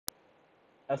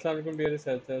Assalamualaikum dear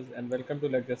researchers and welcome to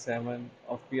lecture 7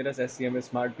 of PLS SEM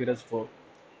SMARTPLS 4.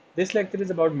 This lecture is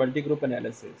about multigroup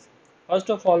analysis. First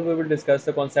of all, we will discuss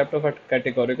the concept of a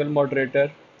categorical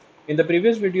moderator. In the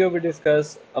previous video, we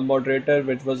discussed a moderator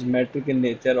which was metric in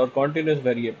nature or continuous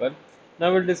variable.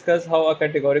 Now we'll discuss how a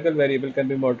categorical variable can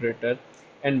be moderator,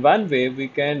 and one way we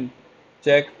can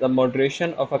check the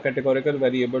moderation of a categorical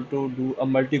variable to do a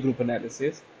multigroup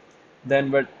analysis.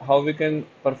 Then how we can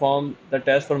perform the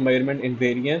test for measurement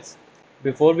invariance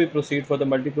before we proceed for the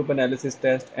multigroup analysis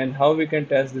test, and how we can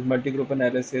test this multigroup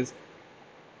analysis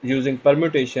using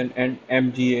permutation and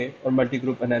MGA or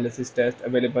multigroup analysis test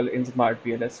available in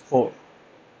SMARTPLS 4.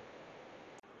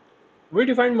 We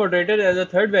define moderator as a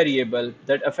third variable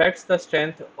that affects the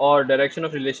strength or direction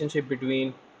of relationship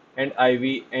between and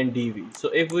IV and DV. So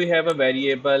if we have a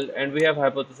variable and we have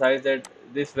hypothesized that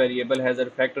this variable has an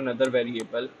effect on another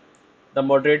variable, the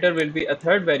moderator will be a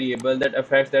third variable that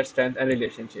affects that strength and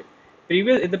relationship.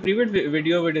 In the previous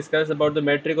video, we discussed about the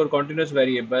metric or continuous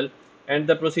variable, and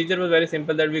the procedure was very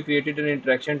simple that we created an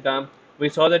interaction term. We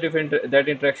saw that if that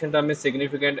interaction term is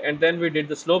significant, and then we did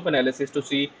the slope analysis to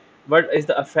see what is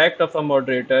the effect of a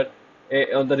moderator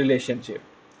on the relationship.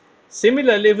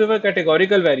 Similarly, if we have a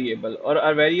categorical variable or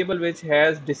a variable which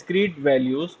has discrete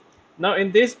values, now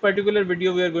in this particular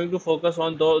video we are going to focus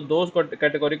on those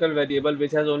categorical variable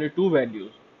which has only two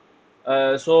values.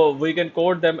 So we can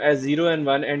code them as 0 and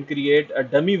 1 and create a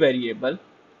dummy variable.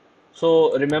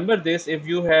 So remember this, if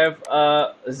you have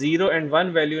a 0 and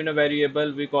 1 value in a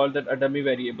variable, we call that a dummy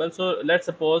variable. So let's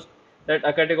suppose that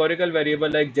a categorical variable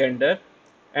like gender,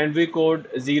 and we code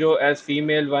 0 as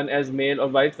female, 1 as male, or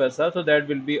vice versa. So that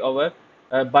will be our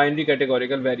binary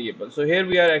categorical variable. So here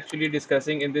we are actually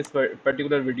discussing, in this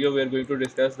particular video, we are going to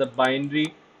discuss the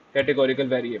binary categorical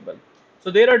variable.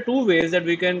 So there are two ways that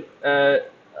we can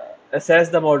assess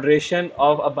the moderation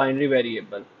of a binary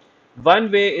variable.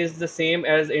 One way is the same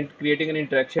as in creating an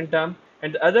interaction term,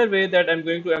 and the other way that I'm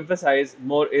going to emphasize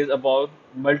more is about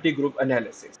multi-group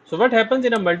analysis. So what happens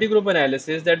in a multi-group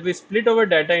analysis, that we split our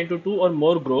data into two or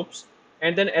more groups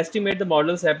and then estimate the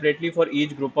model separately for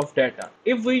each group of data.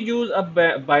 If we use a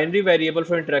binary variable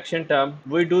for interaction term,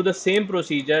 we do the same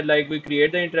procedure, like we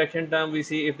create the interaction term, we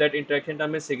see if that interaction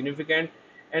term is significant,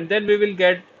 and then we will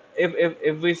get,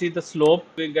 if we see the slope,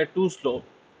 we'll get two slope.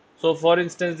 So for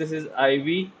instance, this is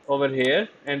IV over here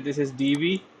and this is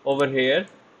DV over here.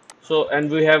 So,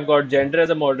 and we have got gender as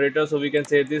a moderator, so we can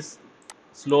say this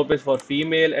slope is for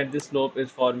female and this slope is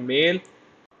for male,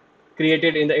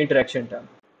 created in the interaction term.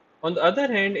 On the other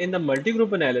hand, in the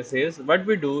multi-group analysis, what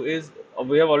we do is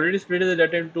we have already split the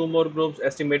data into two more groups,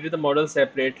 estimated the model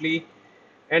separately,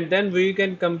 and then we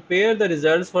can compare the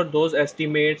results for those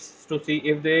estimates to see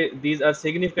if these are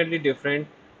significantly different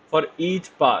for each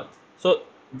path. So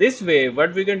this way,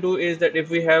 what we can do is that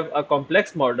if we have a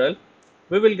complex model,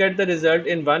 we will get the result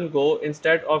in one go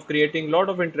instead of creating lot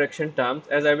of interaction terms,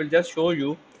 as I will just show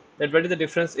you that what is the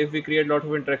difference if we create lot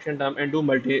of interaction term and do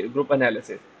multi-group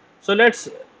analysis. So let's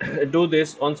do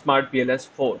this on SMARTPLS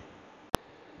 4.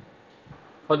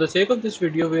 For the sake of this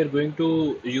video, we are going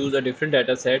to use a different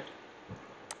data set.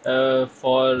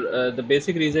 For the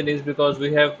basic reason is because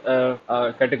we have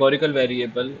a categorical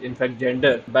variable, in fact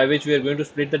gender, by which we are going to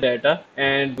split the data,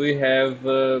 and we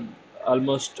have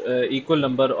almost equal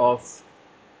number of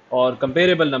or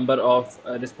comparable number of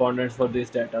respondents for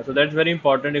this data. So that's very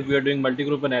important. If we are doing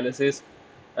multi-group analysis,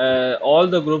 all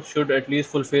the groups should at least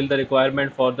fulfill the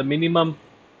requirement for the minimum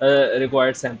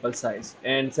required sample size.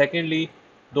 And secondly,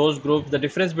 those groups, the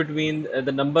difference between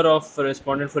the number of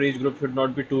respondents for each group should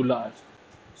not be too large.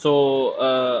 So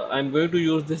I'm going to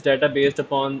use this data based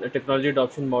upon a technology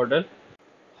adoption model.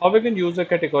 How we can use a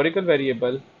categorical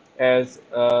variable as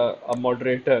a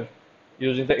moderator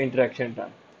using the interaction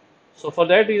term. So for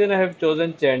that reason, I have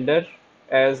chosen gender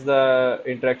as the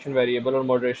interaction variable or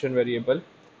moderation variable,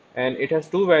 and it has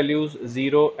two values,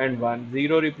 0 and 1.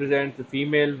 0 represents the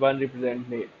female, 1 represents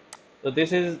male. So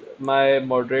this is my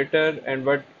moderator, and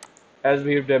what, as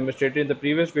we have demonstrated in the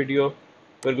previous video,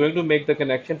 we're going to make the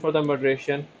connection for the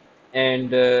moderation.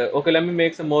 And okay, let me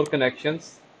make some more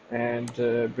connections and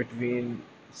between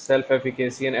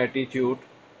self-efficacy and attitude.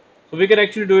 So we can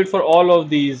actually do it for all of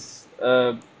these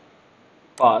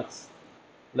paths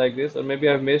like this, or maybe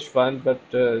I've missed one, but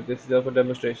this is just for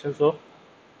demonstration. So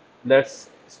let's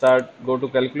start. Go to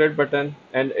calculate button,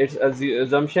 and its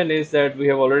assumption is that we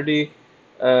have already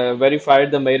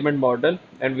verified the measurement model,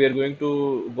 and we are going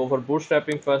to go for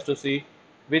bootstrapping first to see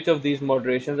which of these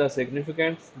moderations are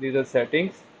significant. These are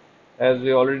settings, as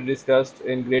we already discussed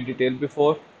in great detail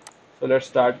before. So let's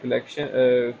start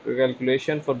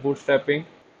calculation for bootstrapping.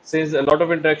 Since a lot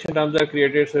of interaction terms are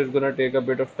created, so it's going to take a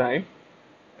bit of time,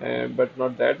 but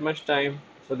not that much time.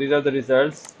 So these are the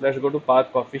results. Let's go to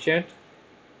path coefficient.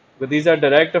 But these are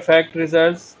direct effect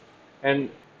results, and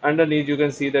underneath you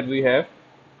can see that we have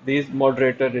these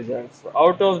moderator results. So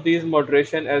out of these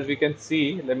moderation, as we can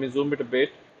see, let me zoom it a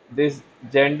bit. This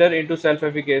gender into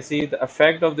self-efficacy, the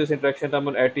effect of this interaction term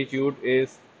on attitude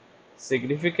is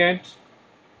significant,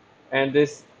 and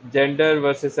this gender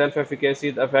versus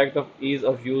self-efficacy, the effect of ease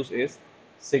of use is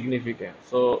significant.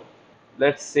 So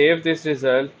let's save this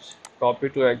result, copy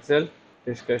to Excel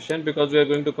discussion, because we are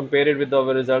going to compare it with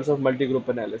our results of multi-group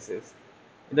analysis.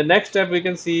 In the next step, we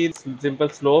can see simple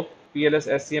slope,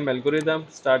 PLS SEM algorithm,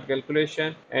 start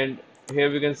calculation, and here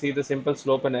we can see the simple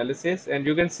slope analysis, and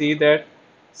you can see that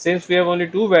since we have only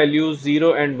two values,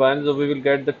 0 and 1, so we will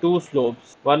get the two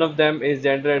slopes. One of them is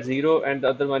gender at 0 and the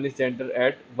other one is gender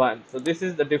at 1. So this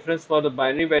is the difference for the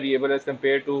binary variable as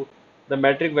compared to the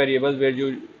metric variables, where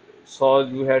you saw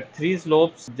you had three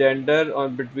slopes. Gender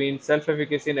on between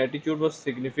self-efficacy and attitude was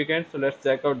significant. So let's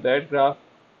check out that graph.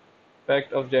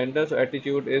 Effect of gender. So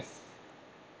attitude is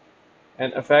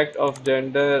an effect of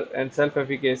gender, and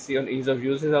self-efficacy on ease of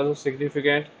use is also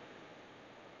significant.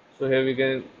 So here we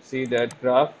can see that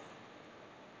graph.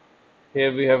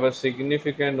 Here we have a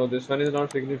significant, no, this one is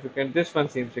not significant, this one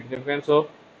seems significant. So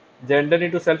gender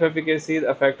into self-efficacy, the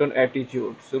effect on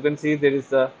attitude. So you can see there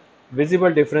is a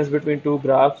visible difference between two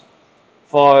graphs.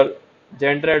 For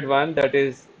gender at 1, that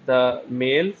is the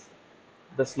males,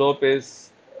 the slope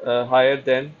is higher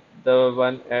than the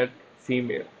one at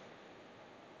female.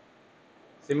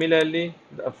 Similarly,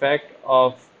 the effect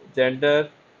of gender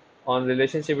on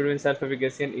relationship between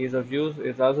self-efficacy and ease of use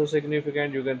is also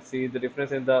significant. You can see the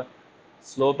difference in the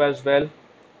slope as well.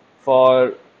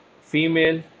 For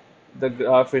female, the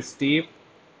graph is steep.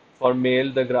 For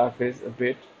male, the graph is a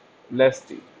bit less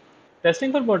steep.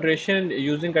 Testing for moderation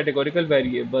using categorical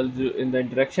variables in the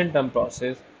interaction term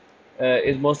process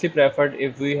is mostly preferred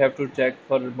if we have to check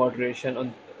for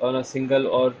moderation on a single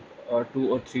or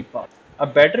two or three paths. A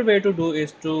better way to do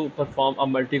is to perform a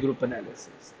multi-group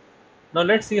analysis. Now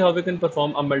let's see how we can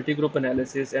perform a multi-group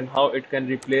analysis and how it can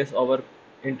replace our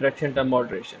interaction term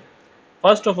moderation.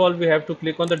 First of all, we have to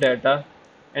click on the data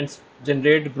and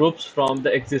generate groups from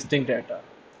the existing data.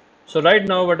 So right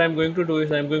now what I'm going to do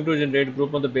is I'm going to generate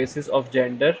group on the basis of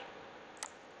gender.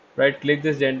 Right click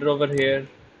this gender over here,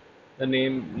 the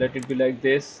name, let it be like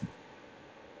this.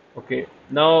 Okay,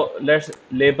 now let's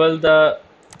label the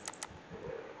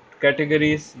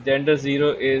categories. Gender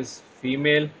 0 is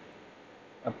female,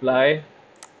 apply.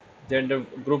 Gender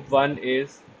group 1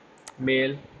 is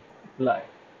male, apply.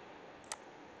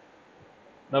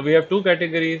 Now we have two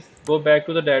categories. Go back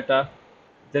to the data,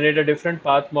 generate a different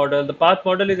path model. The path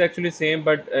model is actually same,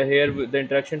 but here the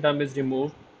interaction term is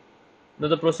removed. Now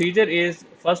the procedure is,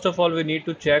 first of all we need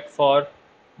to check for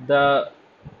the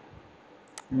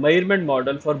measurement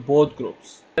model for both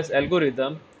groups. This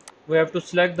algorithm, we have to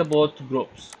select the both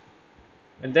groups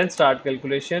and then start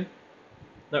calculation.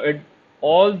 Now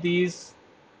all these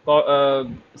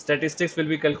statistics will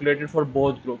be calculated for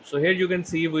both groups. So here you can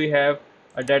see we have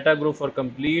a data group for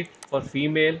complete, for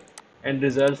female, and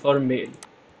results for male.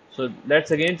 So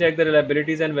let's again check the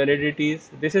reliabilities and validities.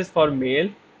 This is for male.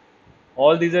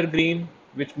 All these are green,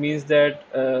 which means that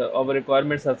our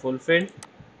requirements are fulfilled.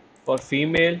 For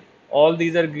female, all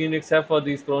these are green except for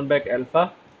these Cronbach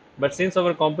alpha. But since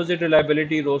our composite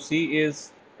reliability rho C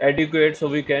is adequate, so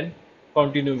we can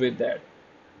continue with that.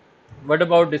 What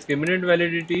about discriminant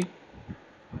validity?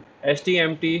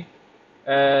 STMT,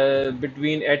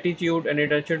 between attitude and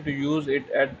intention to use it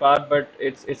at par, but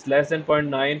it's less than zero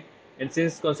point 0.9. And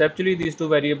since conceptually these two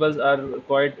variables are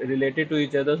quite related to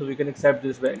each other, so we can accept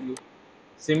this value.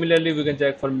 Similarly, we can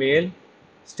check for male,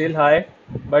 still high,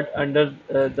 but under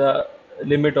the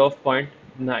limit of zero point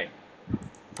 0.9.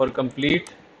 For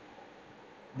complete,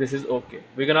 this is okay.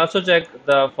 We can also check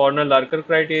the Forner-Larker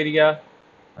criteria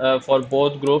for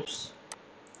both groups.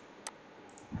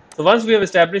 So once we have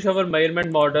established our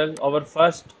measurement model, our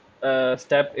first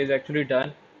step is actually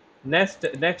done. Next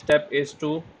step is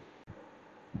to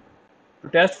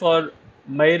test for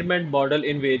measurement model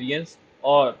invariance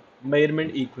or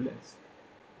measurement equivalence.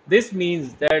 This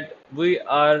means that we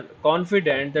are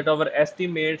confident that our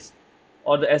estimates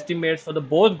or the estimates for the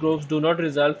both groups do not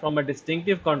result from a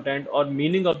distinctive content or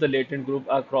meaning of the latent group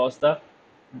across the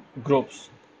groups,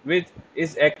 which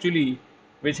is actually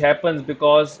which happens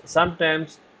because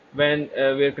sometimes when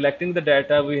we are collecting the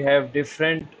data, we have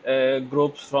different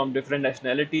groups from different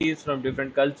nationalities, from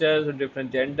different cultures, from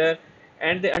different gender,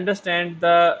 and they understand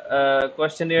the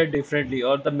questionnaire differently,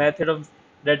 or the method of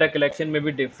data collection may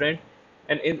be different.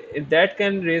 and that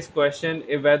can raise question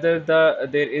if whether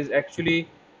there is actually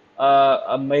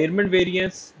a measurement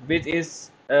variance which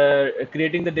is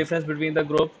creating the difference between the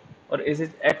groups, or is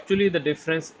it actually the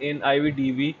difference in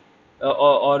IVDV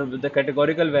or the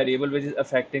categorical variable which is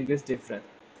affecting this difference.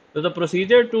 So the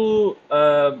procedure to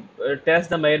test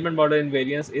the measurement model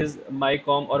invariance is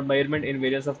MICOM, or measurement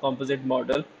invariance of composite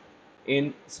model,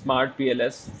 in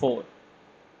SMARTPLS 4.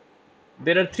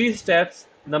 There are three steps.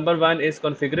 Number one is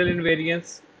configural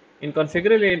invariance. In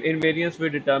configural invariance, we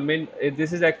determine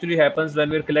this is actually happens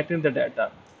when we're collecting the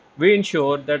data. We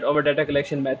ensure that our data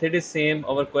collection method is same,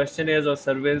 our questionnaires or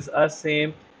surveys are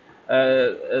same,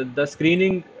 the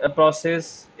screening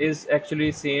process is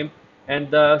actually same, and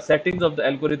the settings of the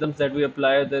algorithms that we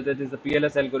apply, that is the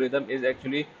PLS algorithm, is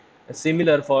actually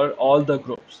similar for all the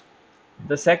groups.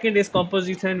 The second is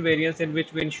composition variance, in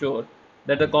which we ensure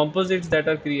that the composites that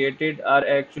are created are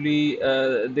actually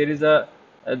there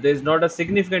is not a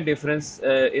significant difference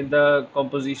in the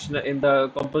composition in the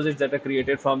composites that are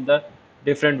created from the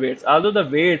different weights. Although the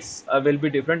weights will be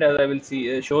different, as I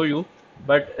will show you,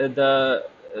 but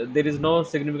there is no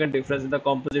significant difference in the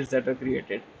composites that are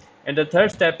created. And the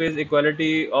third step is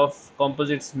equality of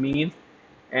composites mean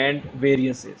and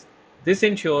variances. This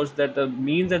ensures that the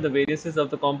means and the variances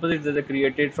of the composites that are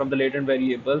created from the latent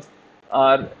variables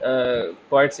are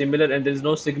quite similar, and there is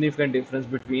no significant difference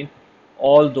between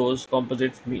all those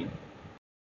composites mean.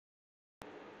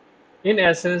 In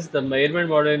essence, the measurement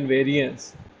model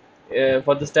invariance,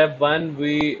 for the step one,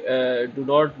 we do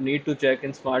not need to check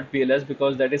in Smart PLS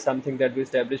because that is something that we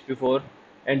established before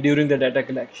and during the data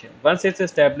collection. Once it's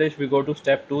established, we go to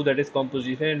step two, that is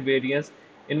composition and variance,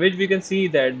 in which we can see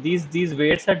that these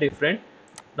weights are different.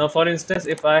 Now, for instance,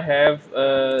 if I have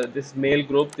this male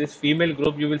group, this female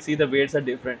group, you will see the weights are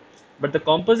different. But the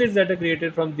composites that are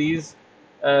created from these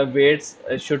weights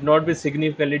should not be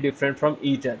significantly different from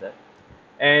each other.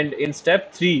 And in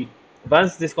step 3,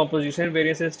 once this composition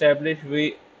variance is established,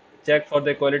 we check for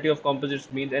the equality of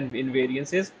composites mean and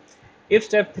invariances. If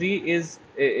step 3 is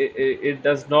it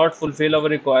does not fulfill our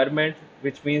requirement,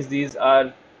 which means these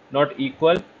are not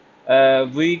equal,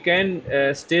 we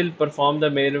can still perform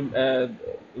the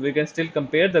we can still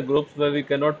compare the groups where we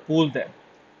cannot pool them.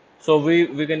 So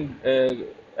we can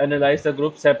analyze the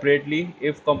group separately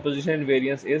if composition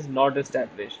variance is not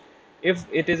established. If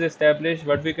it is established,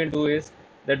 what we can do is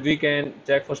that we can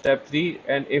check for step 3,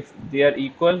 and if they are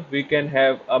equal, we can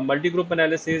have a multi-group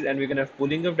analysis and we can have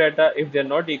pooling of data. If they are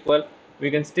not equal,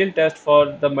 we can still test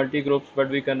for the multi-groups, but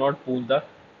we cannot pool the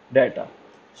data.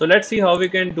 So let's see how we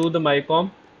can do the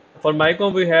MICOM. For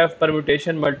MICOM, we have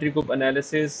permutation multi-group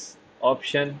analysis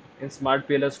option in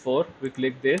SMARTPLS 4. We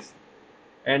click this,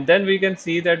 and then we can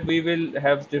see that we will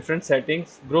have different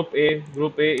settings. Group A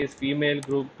is female,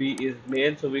 group B is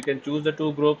male, so we can choose the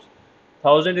two groups.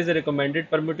 1000 is a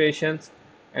recommended permutations,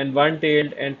 and one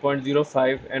tailed and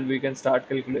 0.05, and we can start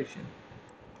calculation.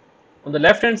 On the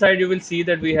left hand side, you will see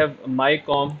that we have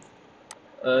MyCom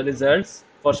results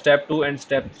for step 2 and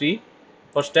step 3.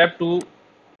 For step 2,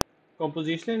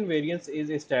 composition invariance is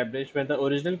established when the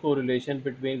original correlation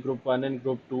between group 1 and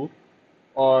group 2,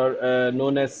 or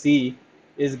known as C,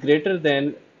 is greater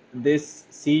than this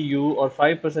CU, or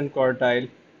 5% quartile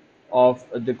of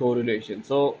the correlation.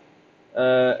 So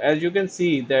as you can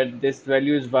see that this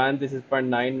value is 1, this is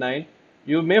 0.99.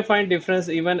 You may find difference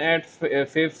even at 5th,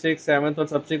 6th, 7th or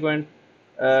subsequent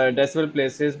decimal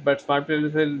places, but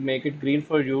SmartPLS will make it green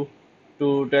for you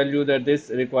to tell you that this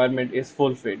requirement is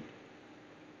fulfilled.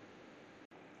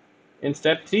 In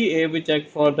step 3a, we check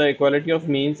for the equality of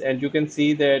means, and you can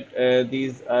see that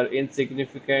these are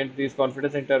insignificant, these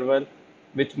confidence interval,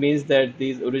 which means that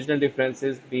these original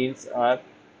differences means are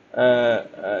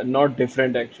not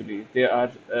different actually. They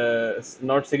are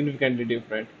not significantly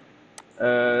different.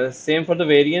 Same for the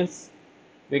variance.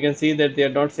 We can see that they are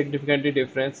not significantly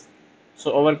different.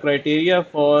 So our criteria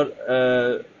for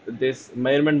this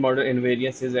measurement model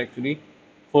invariance is actually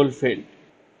fulfilled.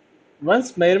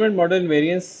 Once measurement model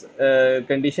invariance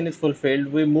condition is fulfilled,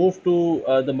 we move to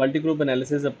the multi-group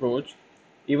analysis approach.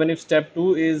 Even if step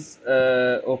 2 is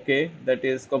okay, that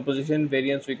is composition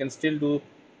variance, we can still do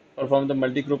perform the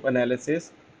multi-group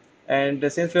analysis.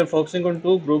 And since we are focusing on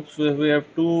two groups, we have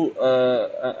two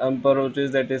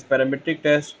approaches, that is parametric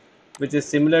test, which is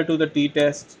similar to the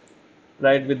t-test,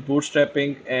 right, with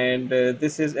bootstrapping, and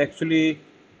this is actually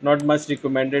not much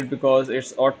recommended because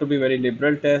it's ought to be very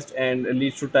liberal test and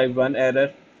leads to type 1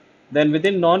 error. Then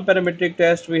within non-parametric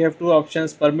test, we have two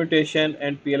options, permutation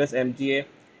and PLS MGA.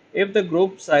 If the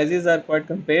group sizes are quite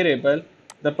comparable,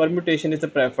 the permutation is the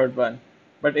preferred one.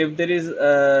 But if there is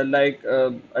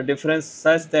a difference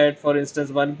such that, for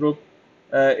instance, one group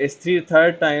is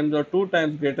third times or two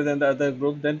times greater than the other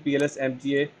group, then PLS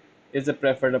MGA is the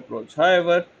preferred approach.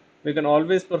 However, we can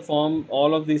always perform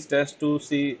all of these tests to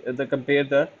see compare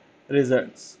the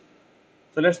results.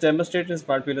 So let's demonstrate in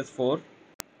SmartPLS 4.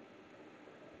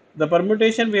 The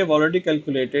permutation we have already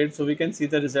calculated, so we can see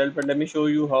the result, but let me show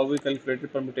you how we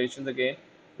calculated permutations again.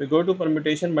 We go to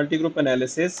permutation multigroup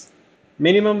analysis.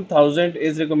 Minimum 1000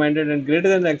 is recommended and greater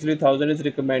than actually 1000 is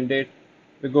recommended.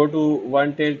 We go to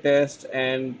one tail test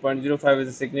and 0.05 is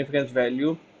a significance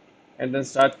value and then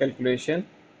start calculation.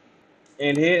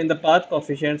 And here in the path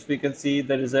coefficients, we can see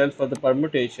the result for the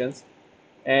permutations.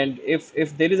 And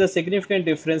if there is a significant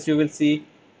difference, you will see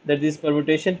that these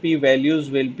permutation p values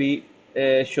will be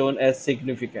shown as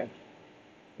significant,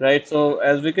 right? So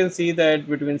as we can see that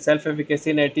between self-efficacy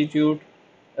and attitude,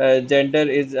 gender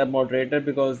is a moderator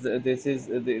because this is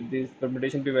these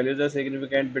permutation p values are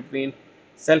significant. Between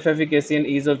self-efficacy and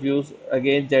ease of use,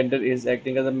 again gender is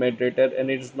acting as a moderator and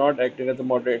it is not acting as a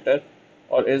moderator,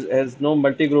 or has no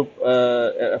multi-group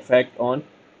effect on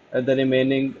the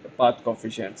remaining path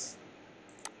coefficients.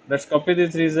 Let's copy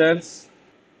these results.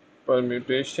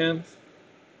 Permutations,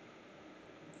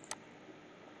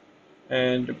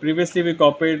 and previously we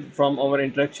copied from our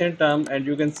interaction term, and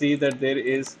you can see that there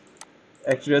is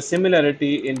actually a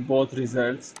similarity in both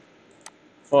results.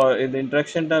 For in the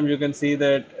interaction term, you can see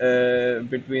that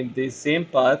between the same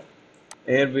path,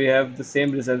 here we have the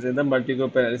same results in the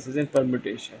multigroup analysis and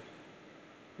permutation.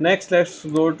 Next, let's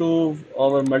go to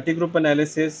our multigroup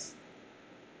analysis.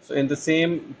 So in the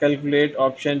same calculate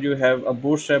option, you have a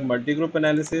bootstrap multigroup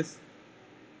analysis.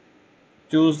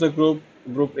 Choose the group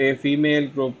A female,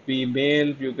 group B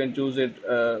male. You can choose it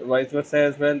vice versa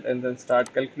as well, and then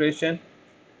start calculation.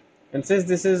 And since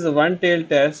this is a one tail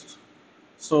test,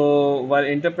 so while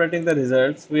interpreting the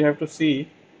results, we have to see,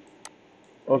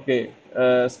 okay,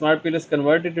 SmartPLS is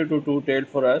converted it to two-tailed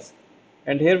for us.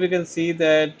 And here we can see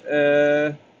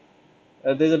that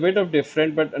there's a bit of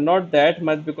different, but not that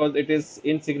much because it is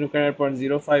insignificant at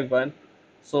 0.051.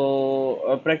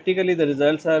 So practically the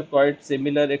results are quite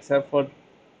similar, except for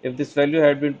if this value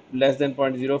had been less than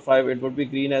 0.05, it would be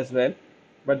green as well.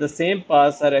 But the same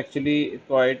paths are actually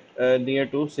quite near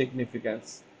to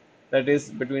significance. That is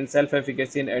between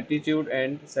self-efficacy and attitude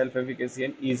and self-efficacy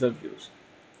and ease of use.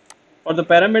 For the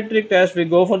parametric test, we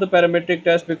go for the parametric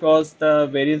test because the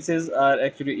variances are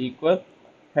actually equal.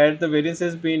 Had the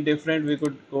variances been different, we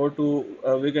could go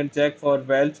to, we can check for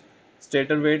Welch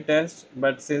stator weight test,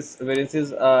 but since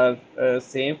variances are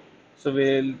same, so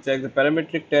we'll check the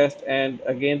parametric test, and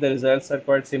again the results are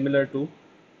quite similar to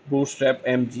Bootstrap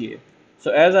MGA.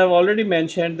 So as I've already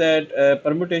mentioned that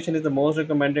permutation is the most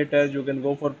recommended test. You can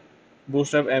go for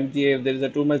Bootstrap MGA if there is a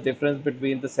too much difference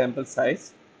between the sample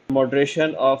size.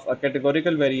 Moderation of a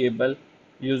categorical variable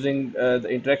using the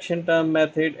interaction term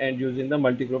method and using the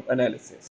multigroup analysis.